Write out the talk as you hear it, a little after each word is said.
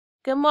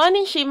Good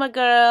morning, Shima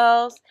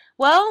girls.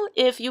 Well,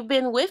 if you've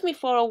been with me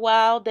for a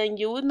while, then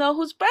you would know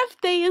whose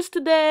birthday is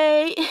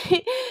today.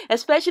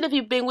 Especially if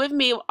you've been with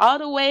me all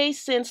the way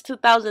since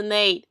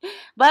 2008.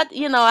 But,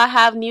 I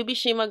have newbie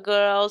Shima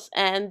girls,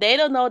 and they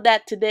don't know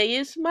that today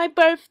is my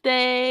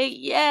birthday.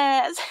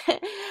 Yes.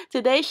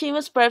 Today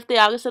Shima's birthday,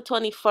 August the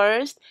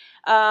 21st.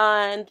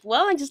 And,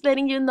 well, I'm just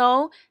letting you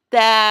know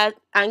that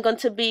I'm going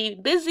to be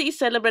busy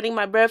celebrating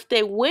my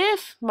birthday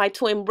with my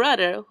twin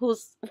brother,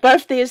 whose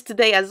birthday is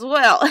today as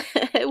well.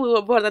 We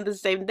were born on the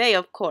same day,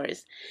 of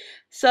course.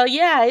 So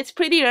yeah, it's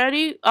pretty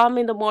early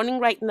in the morning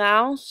right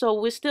now,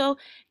 so we're still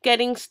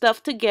getting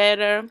stuff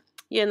together,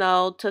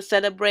 to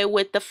celebrate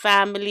with the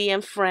family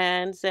and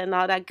friends and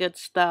all that good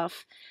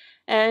stuff.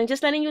 And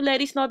just letting you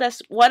ladies know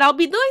that's what I'll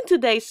be doing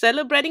today,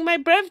 celebrating my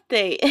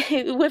birthday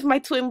with my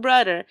twin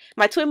brother.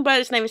 My twin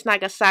brother's name is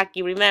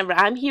Nagasaki. Remember,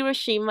 I'm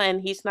Hiroshima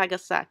and he's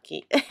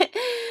Nagasaki.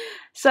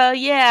 So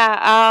yeah,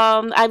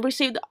 I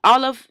received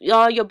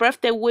all your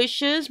birthday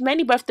wishes,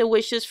 many birthday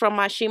wishes from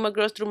my Shima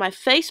girls through my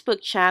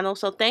Facebook channel.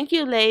 So thank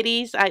you,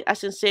 ladies. I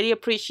sincerely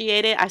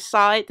appreciate it. I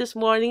saw it this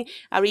morning.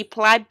 I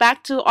replied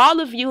back to all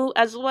of you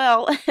as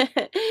well,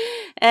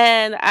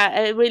 and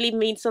it really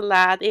means a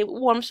lot. It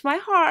warms my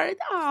heart.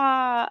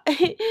 Ah.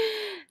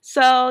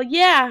 So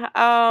yeah,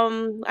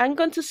 I'm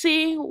going to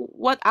see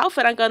what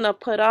outfit I'm gonna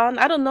put on.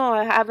 I don't know.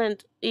 I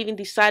haven't even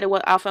decided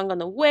what outfit I'm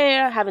gonna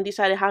wear. I haven't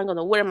decided how I'm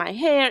gonna wear my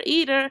hair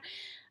either.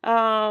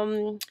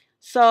 Um,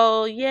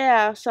 so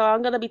yeah, so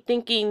I'm gonna be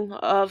thinking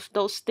of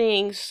those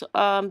things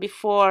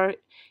before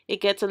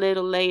it gets a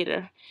little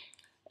later.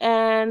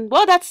 And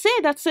well, that's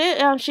it. That's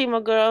it,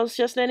 Shima girls.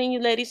 Just letting you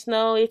ladies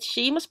know it's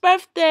Shima's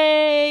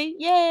birthday.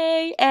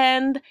 Yay!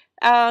 And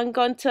I'm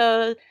going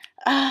to,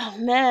 oh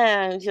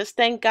man, just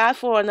thank God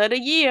for another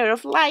year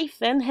of life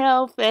and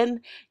health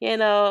and,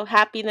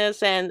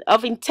 happiness and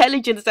of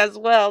intelligence as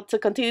well to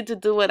continue to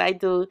do what I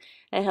do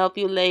and help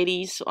you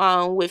ladies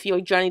with your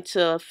journey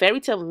to fairy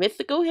tale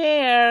mythical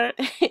hair.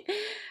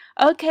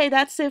 Okay,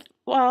 that's it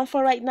for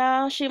right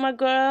now, Shima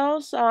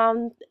girls.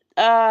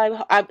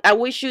 I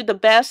wish you the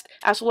best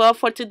as well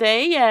for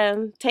today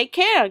and take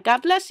care.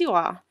 God bless you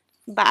all.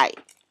 Bye.